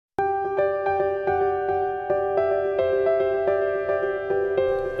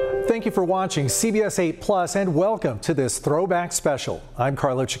Thank you for watching CBS 8 Plus and welcome to this Throwback special. I'm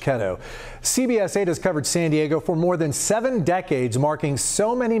Carlo Cicchetto. CBS 8 has covered San Diego for more than 7 decades, marking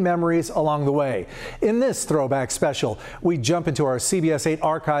so many memories along the way. In this Throwback special, we jump into our CBS 8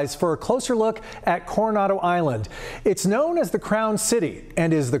 archives for a closer look at Coronado Island. It's known as the Crown City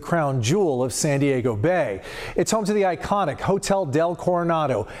and is the crown jewel of San Diego Bay. It's home to the iconic Hotel del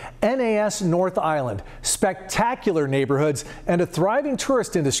Coronado, NAS North Island, spectacular neighborhoods, and a thriving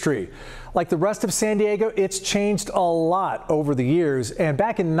tourist industry. Like the rest of San Diego, it's changed a lot over the years, and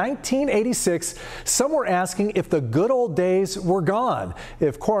back in 1986, some were asking if the good old days were gone,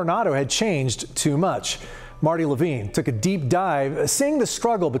 if Coronado had changed too much. Marty Levine took a deep dive, seeing the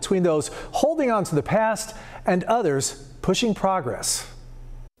struggle between those holding on to the past and others pushing progress.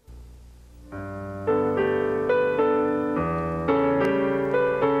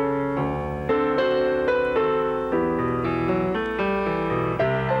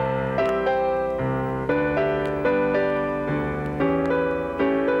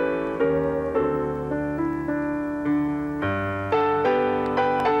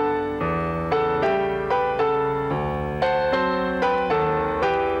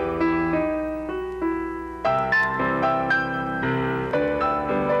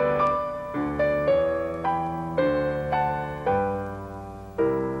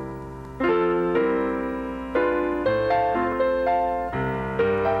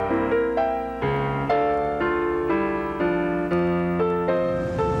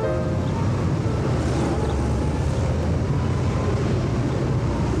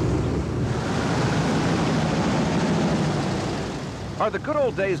 Are the good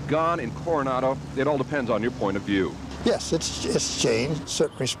old days gone in Coronado? It all depends on your point of view. Yes, it's changed. In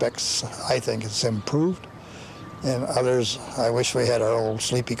certain respects, I think it's improved. In others, I wish we had our old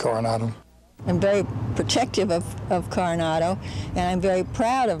sleepy Coronado. I'm very protective of Coronado, and I'm very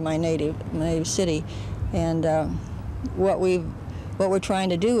proud of my native city. And what we're trying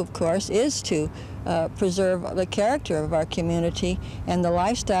to do, of course, is to preserve the character of our community and the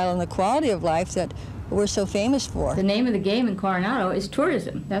lifestyle and the quality of life that we're so famous for. The name of the game in Coronado is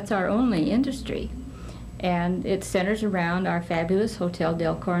tourism. That's our only industry. And it centers around our fabulous Hotel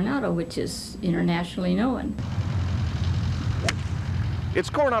del Coronado, which is internationally known. It's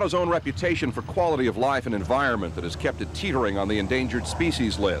Coronado's own reputation for quality of life and environment that has kept it teetering on the endangered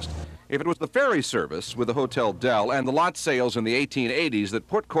species list. If it was the ferry service with the Hotel Del and the lot sales in the 1880s that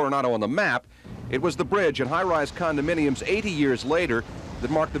put Coronado on the map, it was the bridge and high-rise condominiums 80 years later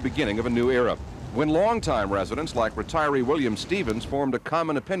that marked the beginning of a new era, when longtime residents like retiree William Stevens formed a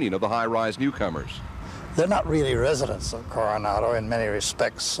common opinion of the high-rise newcomers. They're not really residents of Coronado in many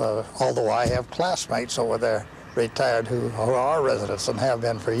respects, although I have classmates over there, retired, who are residents and have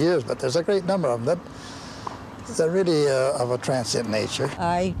been for years, but there's a great number of them they're really of a transient nature.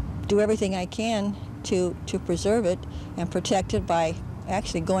 I do everything I can to preserve it and protect it by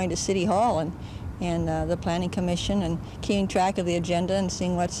actually going to City Hall and the Planning Commission and keeping track of the agenda and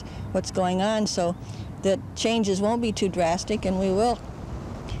seeing what's going on so that changes won't be too drastic and we will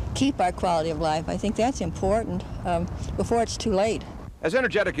keep our quality of life. I think that's important before it's too late. As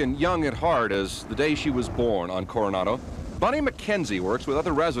energetic and young at heart as the day she was born on Coronado, Bunny McKenzie works with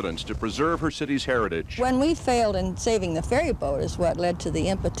other residents to preserve her city's heritage. When we failed in saving the ferry boat is what led to the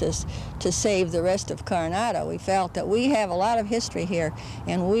impetus to save the rest of Coronado. We felt that we have a lot of history here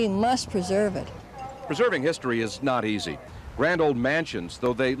and we must preserve it. Preserving history is not easy. Grand old mansions,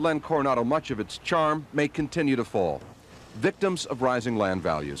 though they lend Coronado much of its charm, may continue to fall. Victims of rising land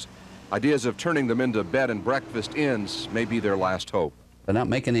values. Ideas of turning them into bed and breakfast inns may be their last hope. They're not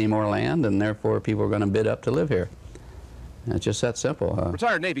making any more land, and therefore people are going to bid up to live here. And it's just that simple.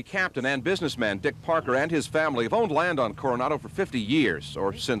 Retired Navy captain and businessman Dick Parker and his family have owned land on Coronado for 50 years,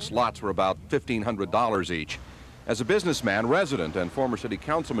 or since lots were about $1,500 each. As a businessman, resident, and former city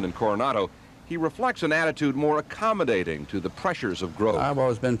councilman in Coronado, he reflects an attitude more accommodating to the pressures of growth. I've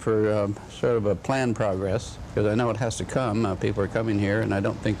always been for sort of a planned progress, because I know it has to come. People are coming here, and I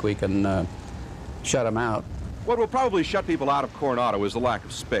don't think we can shut them out. What will probably shut people out of Coronado is the lack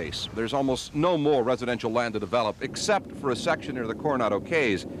of space. There's almost no more residential land to develop except for a section near the Coronado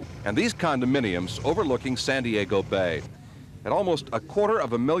Cays and these condominiums overlooking San Diego Bay. At almost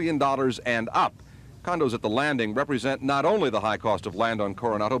 $250,000 and up, condos at the Landing represent not only the high cost of land on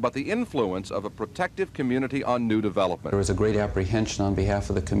Coronado, but the influence of a protective community on new development. There was a great apprehension on behalf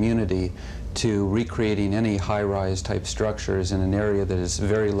of the community to recreating any high-rise type structures in an area that is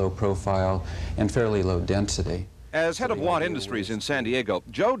very low profile and fairly low density. As head of Watt Industries in San Diego,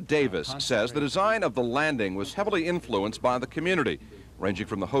 Joe Davis says the design of the Landing was heavily influenced by the community, ranging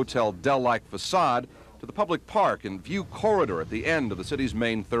from the Hotel Del-like facade to the public park and view corridor at the end of the city's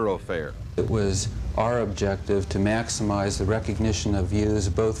main thoroughfare. It was our objective to maximize the recognition of views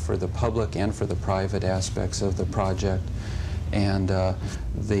both for the public and for the private aspects of the project. And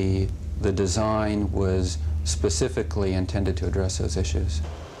the design was specifically intended to address those issues.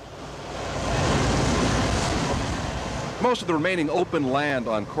 Most of the remaining open land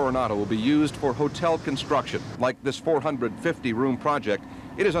on Coronado will be used for hotel construction. Like this 450-room project,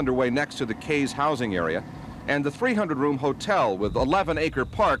 it is underway next to the Kay's housing area, and the 300-room hotel with 11-acre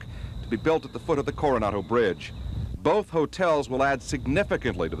park to be built at the foot of the Coronado Bridge. Both hotels will add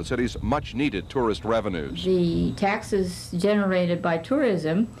significantly to the city's much-needed tourist revenues. The taxes generated by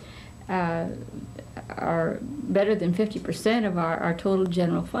tourism are better than 50% of our total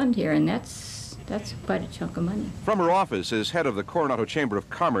general fund here, and that's quite a chunk of money. From her office as head of the Coronado Chamber of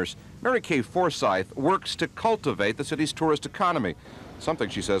Commerce, Mary Kay Forsyth works to cultivate the city's tourist economy, something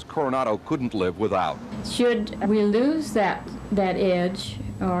she says Coronado couldn't live without. Should we lose that edge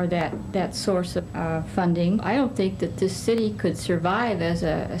or that source of funding, I don't think that this city could survive as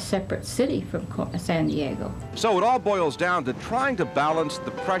a separate city from San Diego. So it all boils down to trying to balance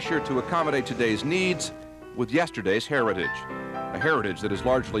the pressure to accommodate today's needs with yesterday's heritage, a heritage that is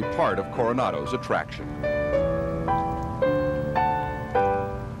largely part of Coronado's attraction.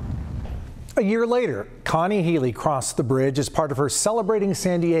 A year later, Connie Healy crossed the bridge as part of her Celebrating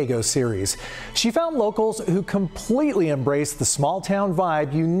San Diego series. She found locals who completely embraced the small-town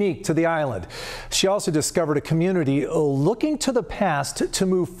vibe unique to the island. She also discovered a community looking to the past to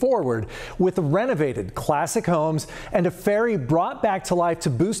move forward with renovated classic homes and a ferry brought back to life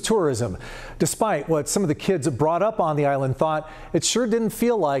to boost tourism. Despite what some of the kids brought up on the island thought, it sure didn't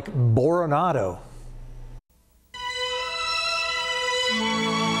feel like Coronado.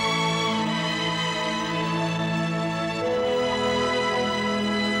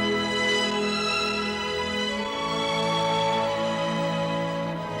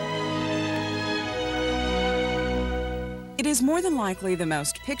 It is more than likely the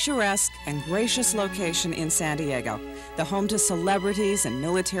most picturesque and gracious location in San Diego, the home to celebrities and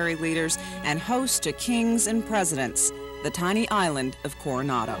military leaders and host to kings and presidents, the tiny island of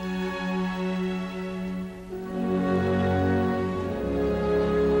Coronado.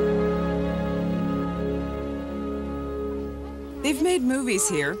 They've made movies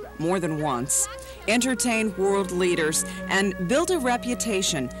here more than once, entertained world leaders, and built a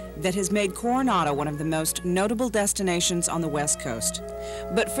reputation that has made Coronado one of the most notable destinations on the West Coast.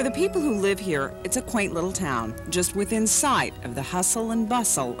 But for the people who live here, it's a quaint little town, just within sight of the hustle and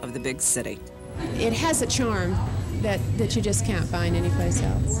bustle of the big city. It has a charm that you just can't find anyplace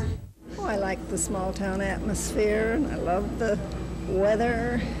else. Oh, I like the small town atmosphere, and I love the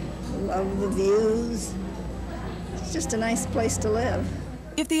weather, I love the views. It's just a nice place to live.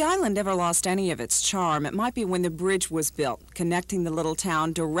 If the island ever lost any of its charm, it might be when the bridge was built, connecting the little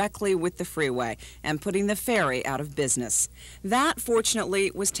town directly with the freeway and putting the ferry out of business. That,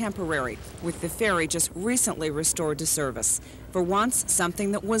 fortunately, was temporary, with the ferry just recently restored to service. For once,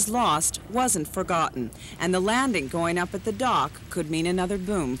 something that was lost wasn't forgotten, and the landing going up at the dock could mean another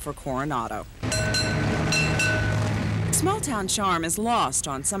boom for Coronado. Small-town charm is lost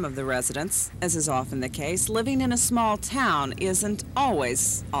on some of the residents. As is often the case, living in a small town isn't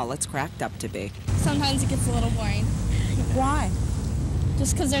always all it's cracked up to be. Sometimes it gets a little boring. Why?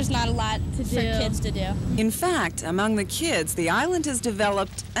 Just because there's not a lot for kids to do. In fact, among the kids, the island has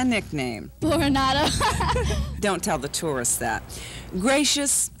developed a nickname. Coronado. Don't tell the tourists that.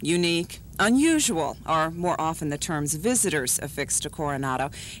 Gracious, unique, unusual are more often the terms visitors affix to Coronado.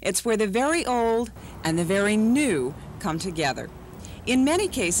 It's where the very old and the very new come together. In many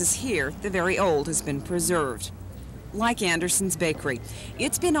cases here, the very old has been preserved. Like Anderson's Bakery.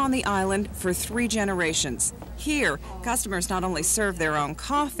 It's been on the island for 3 generations. Here, customers not only serve their own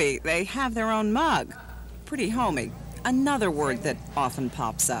coffee, they have their own mug. Pretty homey. Another word that often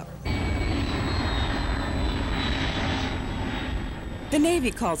pops up. The Navy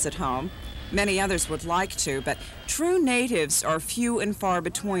calls it home. Many others would like to, but true natives are few and far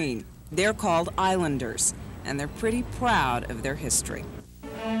between. They're called islanders, and they're pretty proud of their history.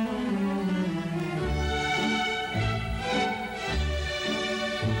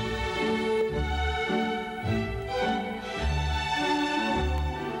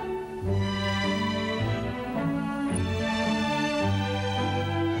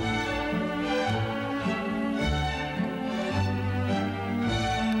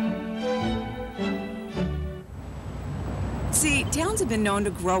 See, towns have been known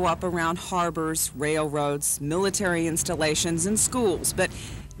to grow up around harbors, railroads, military installations, and schools, but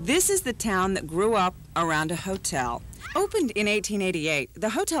this is the town that grew up around a hotel. Opened in 1888, the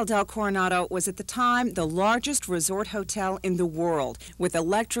Hotel del Coronado was at the time the largest resort hotel in the world, with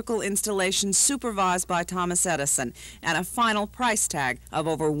electrical installation supervised by Thomas Edison and a final price tag of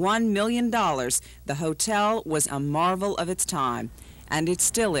over $1 million. The hotel was a marvel of its time, and it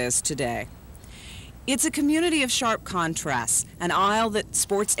still is today. It's a community of sharp contrasts, an isle that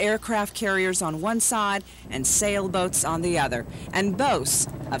sports aircraft carriers on one side and sailboats on the other, and boasts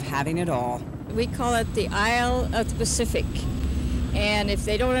of having it all. We call it the Isle of the Pacific. And if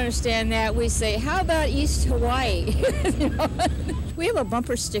they don't understand that, we say, how about East Hawaii? You know? We have a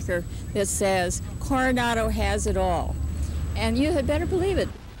bumper sticker that says, Coronado has it all. And you had better believe it.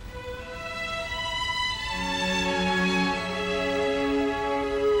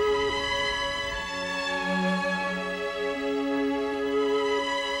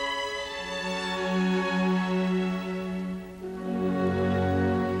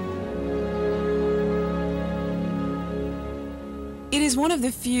 It is one of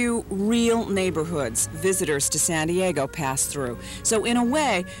the few real neighborhoods visitors to San Diego pass through. So in a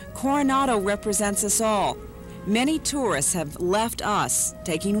way, Coronado represents us all. Many tourists have left us,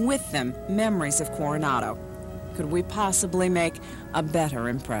 taking with them memories of Coronado. Could we possibly make a better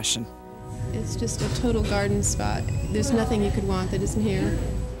impression? It's just a total garden spot. There's nothing you could want that isn't here.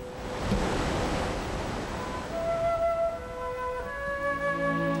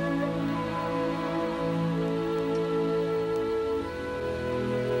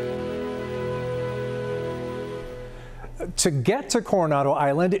 To get to Coronado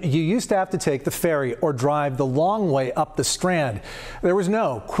Island, you used to have to take the ferry or drive the long way up the Strand. There was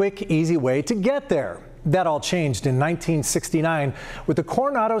no quick, easy way to get there. That all changed in 1969 with the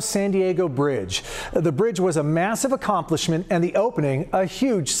Coronado-San Diego Bridge. The bridge was a massive accomplishment and the opening a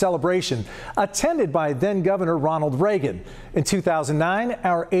huge celebration, attended by then-Governor Ronald Reagan. In 2009,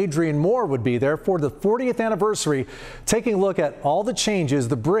 our Adrian Moore would be there for the 40th anniversary, taking a look at all the changes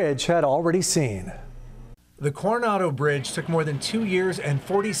the bridge had already seen. The Coronado Bridge took more than 2 years and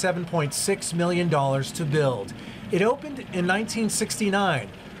 $47.6 million to build. It opened in 1969,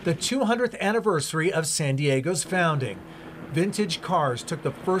 the 200th anniversary of San Diego's founding. Vintage cars took the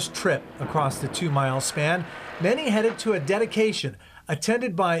first trip across the 2-mile span. Many headed to a dedication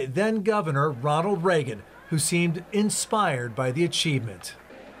attended by then-Governor Ronald Reagan, who seemed inspired by the achievement.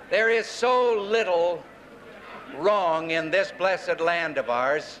 There is so little wrong in this blessed land of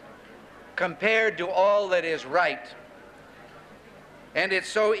ours compared to all that is right. And it's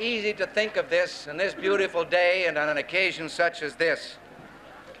so easy to think of this on this beautiful day and on an occasion such as this.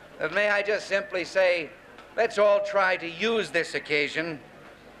 May I just simply say, let's all try to use this occasion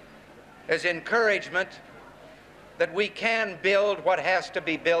as encouragement that we can build what has to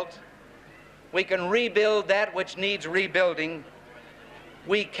be built. We can rebuild that which needs rebuilding.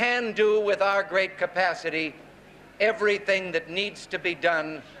 We can do with our great capacity everything that needs to be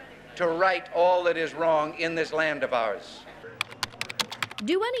done to right all that is wrong in this land of ours.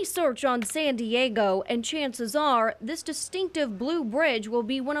 Do any search on San Diego, and chances are this distinctive blue bridge will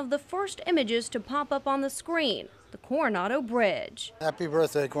be one of the first images to pop up on the screen, the Coronado Bridge. Happy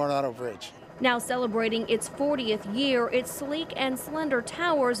birthday, Coronado Bridge. Now celebrating its 40th year, its sleek and slender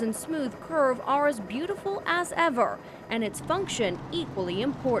towers and smooth curve are as beautiful as ever, and its function equally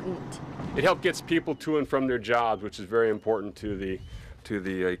important. It helps get people to and from their jobs, which is very important to the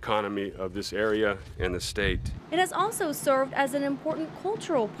economy of this area and the state. It has also served as an important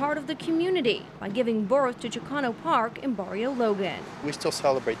cultural part of the community by giving birth to Chicano Park in Barrio Logan. We still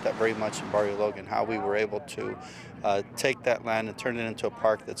celebrate that very much in Barrio Logan, how we were able to take that land and turn it into a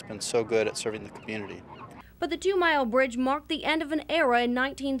park that's been so good at serving the community. But the 2-mile bridge marked the end of an era in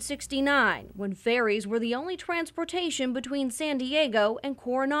 1969, when ferries were the only transportation between San Diego and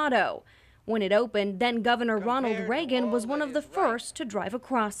Coronado. When it opened, then Governor Ronald Reagan was one of the first to drive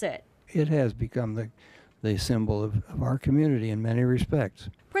across it. It has become the symbol of our community in many respects.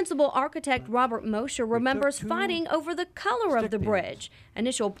 Principal architect Robert Mosher remembers fighting over the color of the bridge.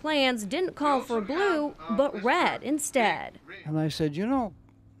 Initial plans didn't call for blue, but red instead. And I said, you know,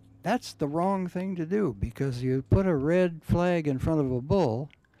 that's the wrong thing to do, because you put a red flag in front of a bull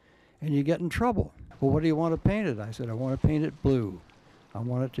and you get in trouble. Well, what do you want to paint it? I said, I want to paint it blue. I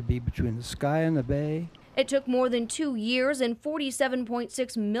want it to be between the sky and the bay. It took more than 2 years and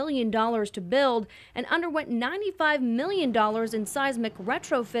 $47.6 million to build and underwent $95 million in seismic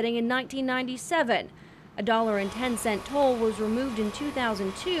retrofitting in 1997. A $1.10 toll was removed in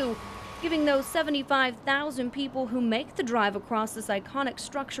 2002, giving those 75,000 people who make the drive across this iconic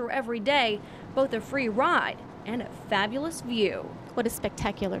structure every day both a free ride and a fabulous view. What a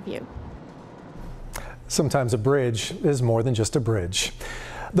spectacular view. Sometimes a bridge is more than just a bridge.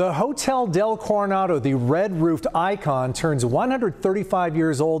 The Hotel del Coronado, the red-roofed icon, turns 135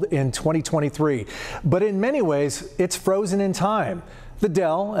 years old in 2023. But in many ways, it's frozen in time. The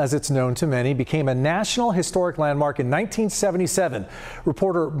Del, as it's known to many, became a National Historic Landmark in 1977.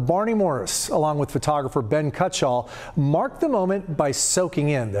 Reporter Barney Morris, along with photographer Ben Cutshall, marked the moment by soaking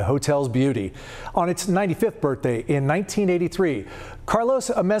in the hotel's beauty. On its 95th birthday in 1983, Carlos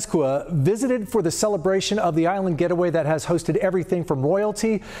Amezcua visited for the celebration of the island getaway that has hosted everything from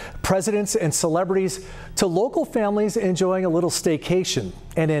royalty, presidents and celebrities to local families enjoying a little staycation.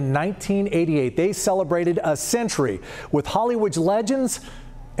 And in 1988, they celebrated a century with Hollywood's legends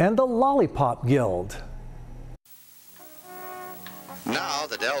and the Lollipop Guild. Now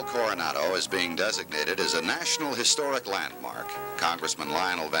the Del Coronado is being designated as a National Historic Landmark. Congressman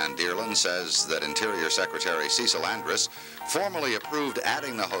Lionel Van Deerlen says that Interior Secretary Cecil Andrus formally approved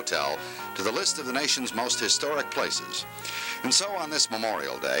adding the hotel to the list of the nation's most historic places. And so on this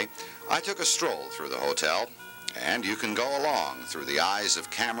Memorial Day, I took a stroll through the hotel, and you can go along through the eyes of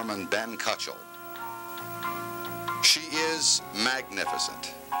cameraman Ben Cutshall. She is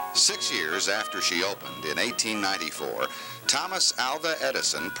magnificent. 6 years after she opened in 1894, Thomas Alva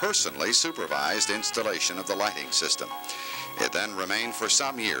Edison personally supervised installation of the lighting system. It then remained for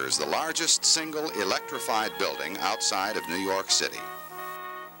some years the largest single electrified building outside of New York City.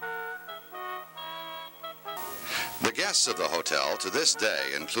 The guests of the hotel to this day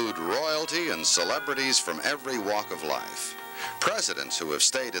include royalty and celebrities from every walk of life. Presidents who have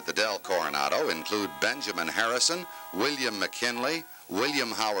stayed at the Del Coronado include Benjamin Harrison, William McKinley,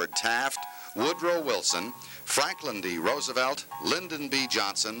 William Howard Taft, Woodrow Wilson, Franklin D. Roosevelt, Lyndon B.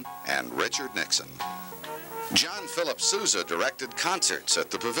 Johnson, and Richard Nixon. John Philip Sousa directed concerts at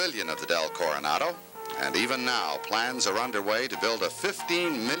the pavilion of the Del Coronado, and even now plans are underway to build a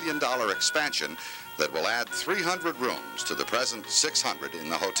 $15 million expansion that will add 300 rooms to the present 600 in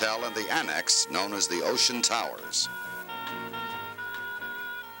the hotel and the annex known as the Ocean Towers.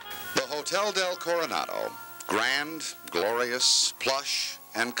 The Hotel del Coronado, grand, glorious, plush,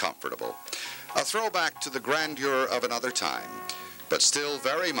 and comfortable. A throwback to the grandeur of another time, but still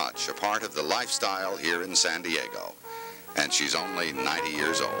very much a part of the lifestyle here in San Diego. And she's only 90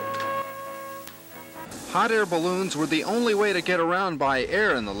 years old. Hot air balloons were the only way to get around by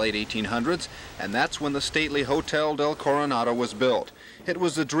air in the late 1800s, and that's when the stately Hotel del Coronado was built. It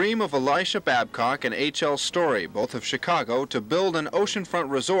was the dream of Elisha Babcock and H.L. Story, both of Chicago, to build an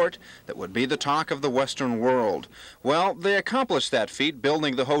oceanfront resort that would be the talk of the Western world. Well, they accomplished that feat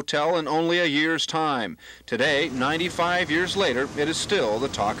building the hotel in only a year's time. Today, 95 years later, it is still the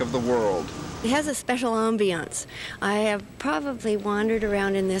talk of the world. It has a special ambiance. I have probably wandered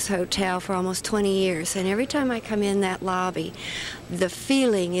around in this hotel for almost 20 years, and every time I come in that lobby, the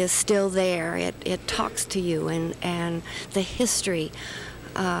feeling is still there. It talks to you, and the history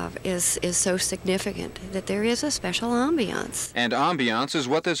is so significant that there is a special ambiance. And ambiance is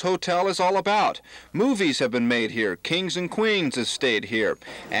what this hotel is all about. Movies have been made here, kings and queens have stayed here,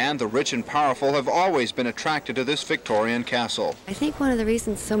 and the rich and powerful have always been attracted to this Victorian castle. I think one of the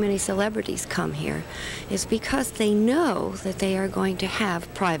reasons so many celebrities come here is because they know that they are going to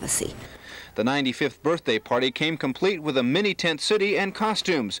have privacy. The 95th birthday party came complete with a mini tent city and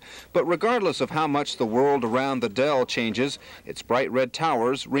costumes. But regardless of how much the world around the Del changes, its bright red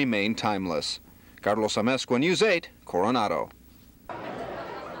towers remain timeless. Carlos Amezcua, News 8, Coronado.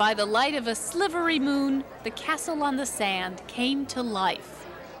 By the light of a slivery moon, the castle on the sand came to life.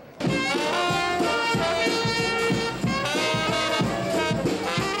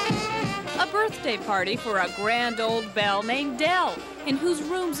 A birthday party for a grand old belle named Del, in whose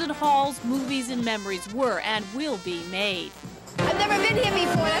rooms and halls movies and memories were and will be made. I've never been here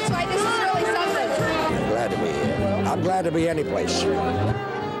before, that's why this is really something. I'm glad to be here. I'm glad to be any place.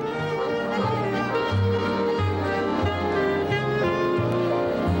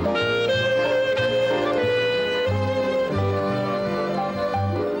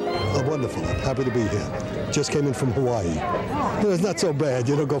 Wonderful. I'm happy to be here. Just came in from Hawaii. It's not so bad.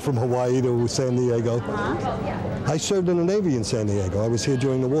 You don't go from Hawaii to San Diego. I served in the Navy in San Diego. I was here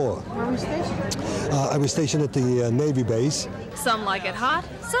during the war. Where were you stationed? I was stationed at the Navy base. Some like it hot,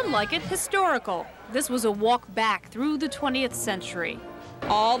 some like it historical. This was a walk back through the 20th century.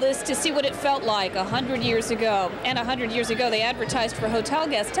 All this to see what it felt like 100 years ago. And 100 years ago, they advertised for hotel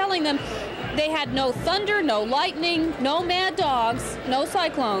guests, telling them they had no thunder, no lightning, no mad dogs, no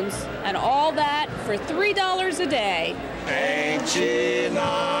cyclones, and all that for $3 a day. Ain't she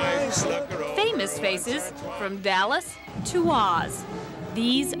nice? Famous faces from Dallas to Oz.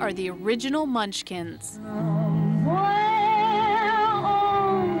 These are the original Munchkins.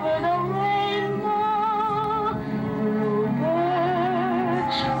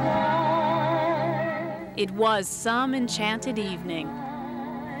 It was some enchanted evening.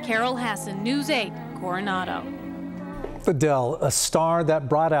 Carol Hassan, News 8, Coronado. The Dell, a star that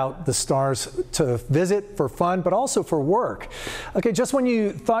brought out the stars to visit for fun, but also for work. Okay, just when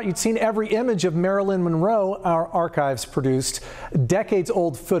you thought you'd seen every image of Marilyn Monroe, our archives produced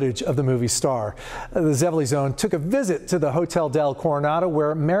decades-old footage of the movie star. The Zevely Zone took a visit to the Hotel del Coronado,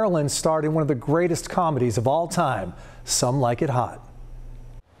 where Marilyn starred in one of the greatest comedies of all time, Some Like It Hot.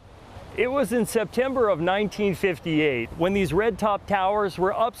 It was in September of 1958 when these red-top towers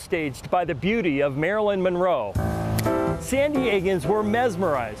were upstaged by the beauty of Marilyn Monroe. San Diegans were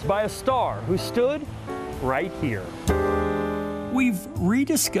mesmerized by a star who stood right here. We've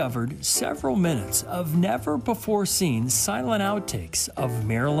rediscovered several minutes of never-before-seen silent outtakes of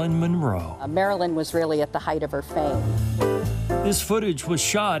Marilyn Monroe. Marilyn was really at the height of her fame. This footage was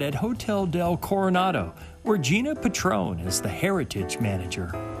shot at Hotel del Coronado, where Gina Patron is the heritage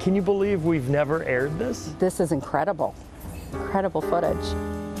manager. Can you believe we've never aired this? This is incredible. Incredible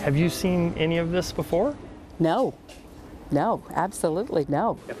footage. Have you seen any of this before? No. No, absolutely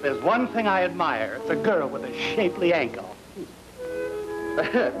no. If there's one thing I admire, it's a girl with a shapely ankle.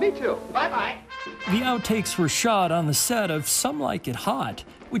 Me too. Bye-bye. The outtakes were shot on the set of Some Like It Hot,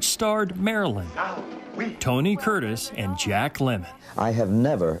 which starred Marilyn, Tony Curtis, and Jack Lemmon. I have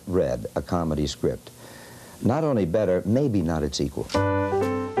never read a comedy script. Not only better, maybe not its equal.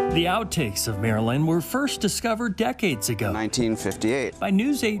 The outtakes of Marilyn were first discovered decades ago. 1958. By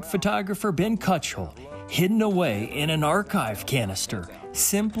News 8 photographer Ben Cutchell, hidden away in an archive canister,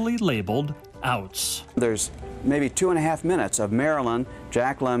 simply labeled Outs. There's maybe 2.5 minutes of Marilyn,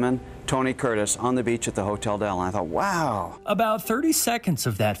 Jack Lemmon, Tony Curtis on the beach at the Hotel Del, and I thought, wow. About 30 seconds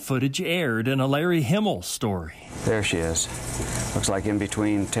of that footage aired in a Larry Himmel story. There she is. Looks like in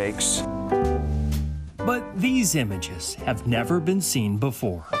between takes. But these images have never been seen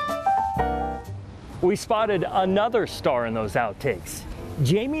before. We spotted another star in those outtakes.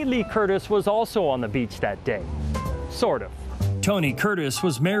 Jamie Lee Curtis was also on the beach that day. Sort of. Tony Curtis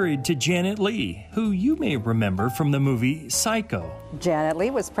was married to Janet Leigh, who you may remember from the movie Psycho. Janet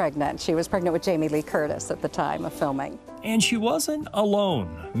Leigh was pregnant. She was pregnant with Jamie Lee Curtis at the time of filming. And she wasn't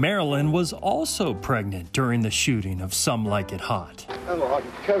alone. Marilyn was also pregnant during the shooting of Some Like It Hot. Oh,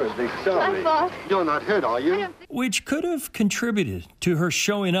 I'm terribly sorry. You're not hurt, are you? Which could have contributed to her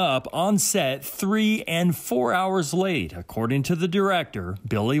showing up on set 3 and 4 hours late, according to the director,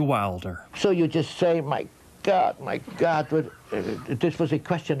 Billy Wilder. So you just say, my God, this was a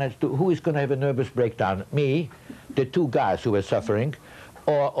question as to who is going to have a nervous breakdown, me, the two guys who were suffering,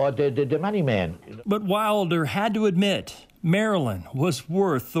 or the money man. But Wilder had to admit, Marilyn was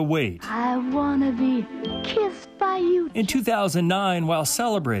worth the wait. I want to be kissed by you. In 2009, while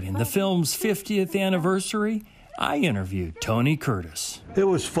celebrating the film's 50th anniversary, I interviewed Tony Curtis. It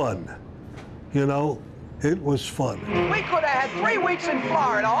was fun, you know. It was fun. We could have had 3 weeks in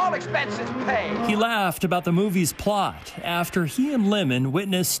Florida, all expenses paid. He laughed about the movie's plot after he and Lemmon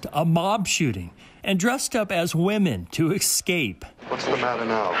witnessed a mob shooting and dressed up as women to escape. What's the matter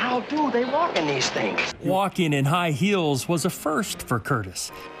now? How do they walk in these things? Walking in high heels was a first for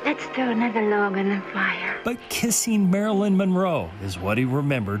Curtis. Let's do another log on the fire. But kissing Marilyn Monroe is what he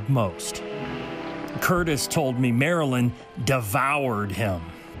remembered most. Curtis told me Marilyn devoured him.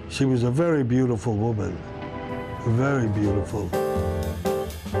 She was a very beautiful woman. Very beautiful.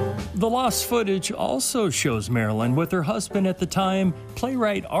 The lost footage also shows Marilyn with her husband at the time,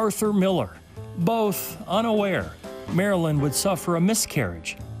 playwright Arthur Miller. Both unaware Marilyn would suffer a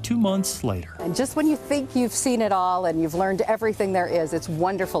miscarriage 2 months later. And just when you think you've seen it all and you've learned everything there is, it's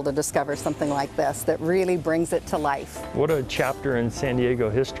wonderful to discover something like this that really brings it to life. What a chapter in San Diego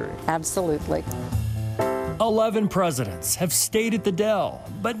history. Absolutely. 11 presidents have stayed at the Dell,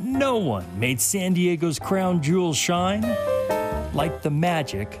 but no one made San Diego's crown jewel shine like the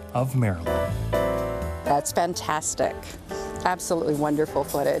magic of Marilyn. That's fantastic. Absolutely wonderful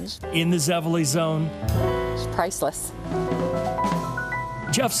footage. In the Zevely Zone, it's priceless.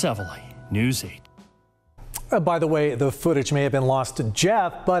 Jeff Zevely, News 8. By the way, the footage may have been lost to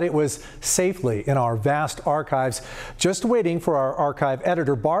Jeff, but it was safely in our vast archives, just waiting for our archive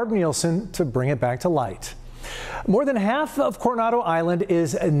editor, Barb Nielsen, to bring it back to light. More than half of Coronado Island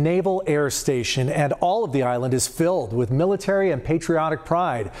is a naval air station, and all of the island is filled with military and patriotic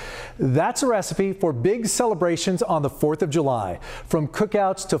pride. That's a recipe for big celebrations on the 4th of July. From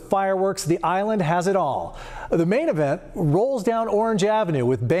cookouts to fireworks, the island has it all. The main event rolls down Orange Avenue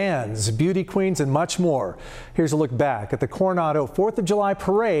with bands, beauty queens, and much more. Here's a look back at the Coronado 4th of July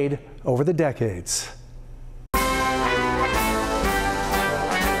parade over the decades.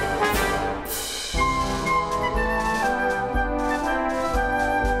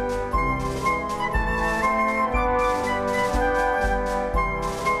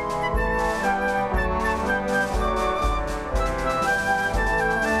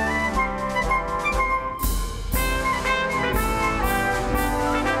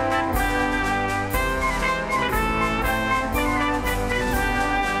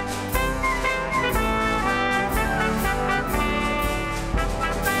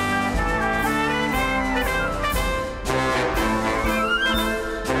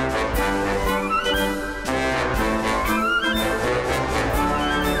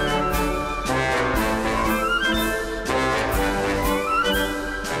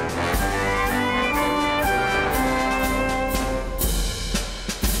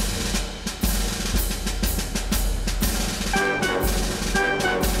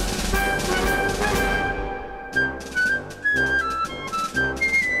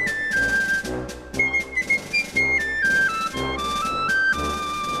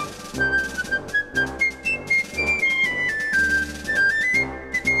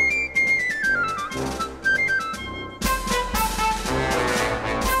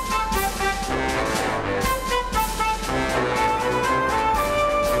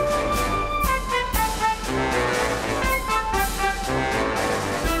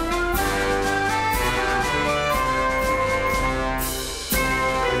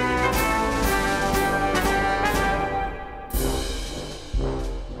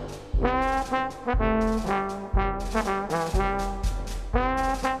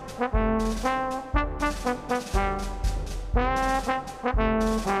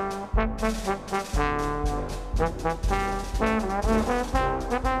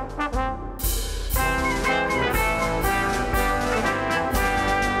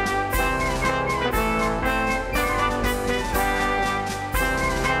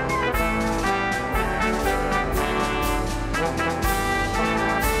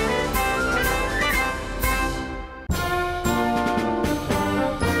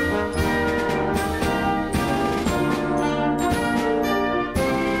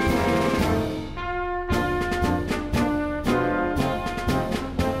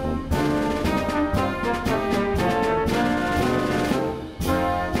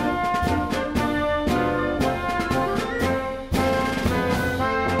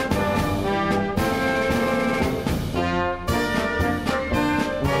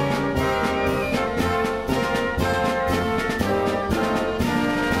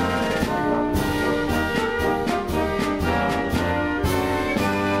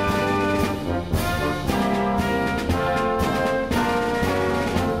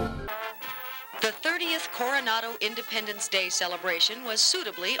 Independence Day celebration was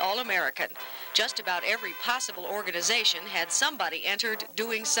suitably all-American. Just about every possible organization had somebody entered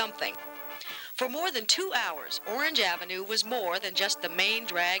doing something. For more than 2 hours, Orange Avenue was more than just the main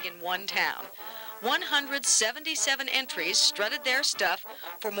drag in one town. 177 entries strutted their stuff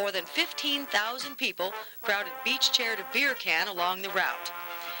for more than 15,000 people crowded beach chair to beer can along the route.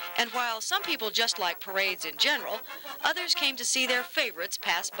 And while some people just like parades in general, others came to see their favorites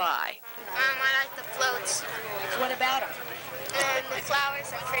pass by. I like the floats. What about them? And the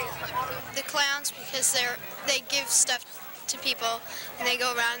flowers are pretty. The clowns, because they give stuff to people, and they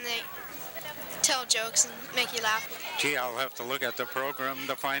go around and they tell jokes and make you laugh. Gee, I'll have to look at the program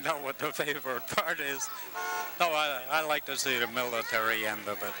to find out what the favorite part is. No, I like to see the military end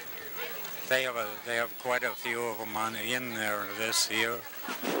of it. They have quite a few of them in there this year.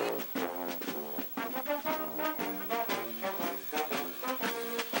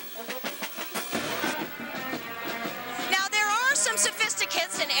 Now there are some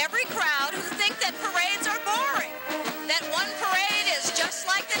sophisticates in every crowd who think that parades are boring, that one parade is just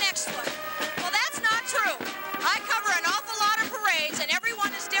like the next one. Well, that's not true. I cover an awful lot of parades, and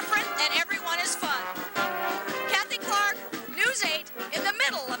everyone is different and everyone is fun. Kathy Clark, News 8, in the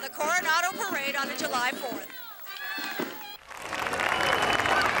middle of the Coronado Parade on July 4th.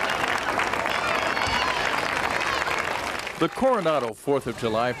 The Coronado 4th of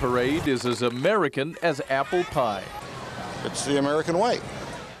July Parade is as American as apple pie. It's the American way.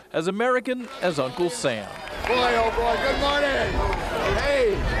 As American as Uncle Sam. Boy, oh boy, good morning.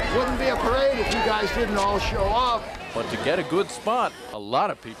 Hey, wouldn't be a parade if you guys didn't all show up. But to get a good spot, a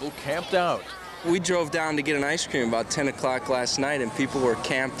lot of people camped out. We drove down to get an ice cream about 10 o'clock last night, and people were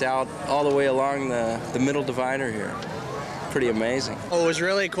camped out all the way along the middle divider here. Pretty amazing. Oh, it was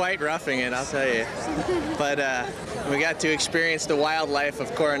really quite roughing it, I'll tell you. But we got to experience the wildlife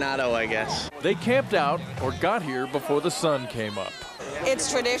of Coronado, I guess. They camped out or got here before the sun came up.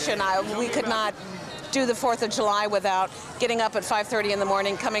 It's tradition. We could not do the 4th of July without getting up at 5:30 in the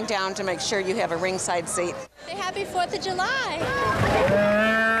morning, coming down to make sure you have a ringside seat. Happy 4th of July.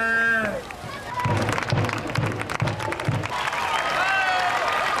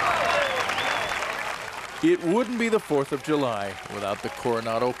 It wouldn't be the 4th of July without the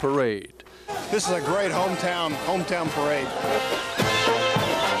Coronado Parade. This is a great hometown parade.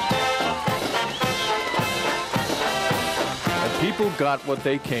 And people got what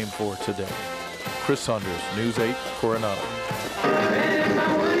they came for today. Chris Saunders, News 8, Coronado.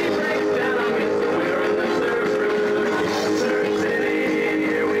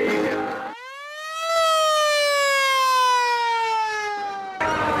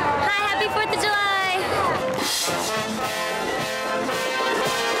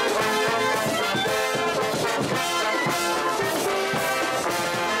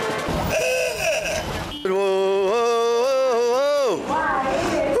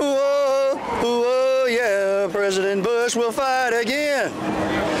 President Bush will fight again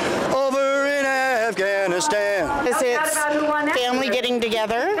over in Afghanistan. It's family getting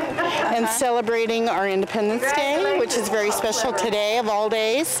together and celebrating our Independence Day, which is very special today of all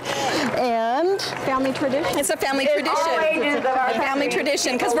days, and Family tradition. it's a family tradition. It's a family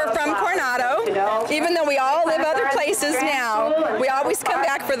tradition because we're from Coronado. Even though we all live other places now, we always come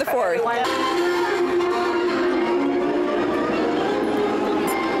back for the 4th.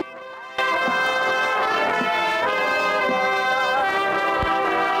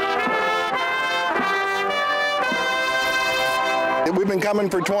 We've been coming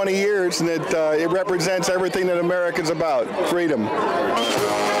for 20 years, and it represents everything that America's about, freedom.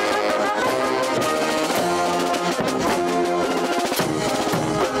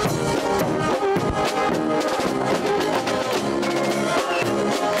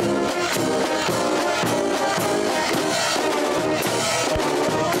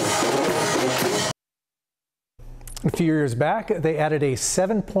 A few years back, they added a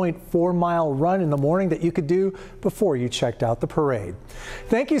 7.4-mile run in the morning that you could do before you checked out the parade.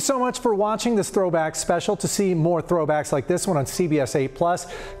 Thank you so much for watching this Throwback special. To see more throwbacks like this one on CBS 8+,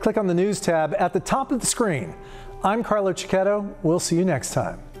 click on the News tab at the top of the screen. I'm Carlo Cicchetto. We'll see you next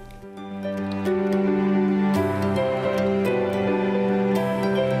time.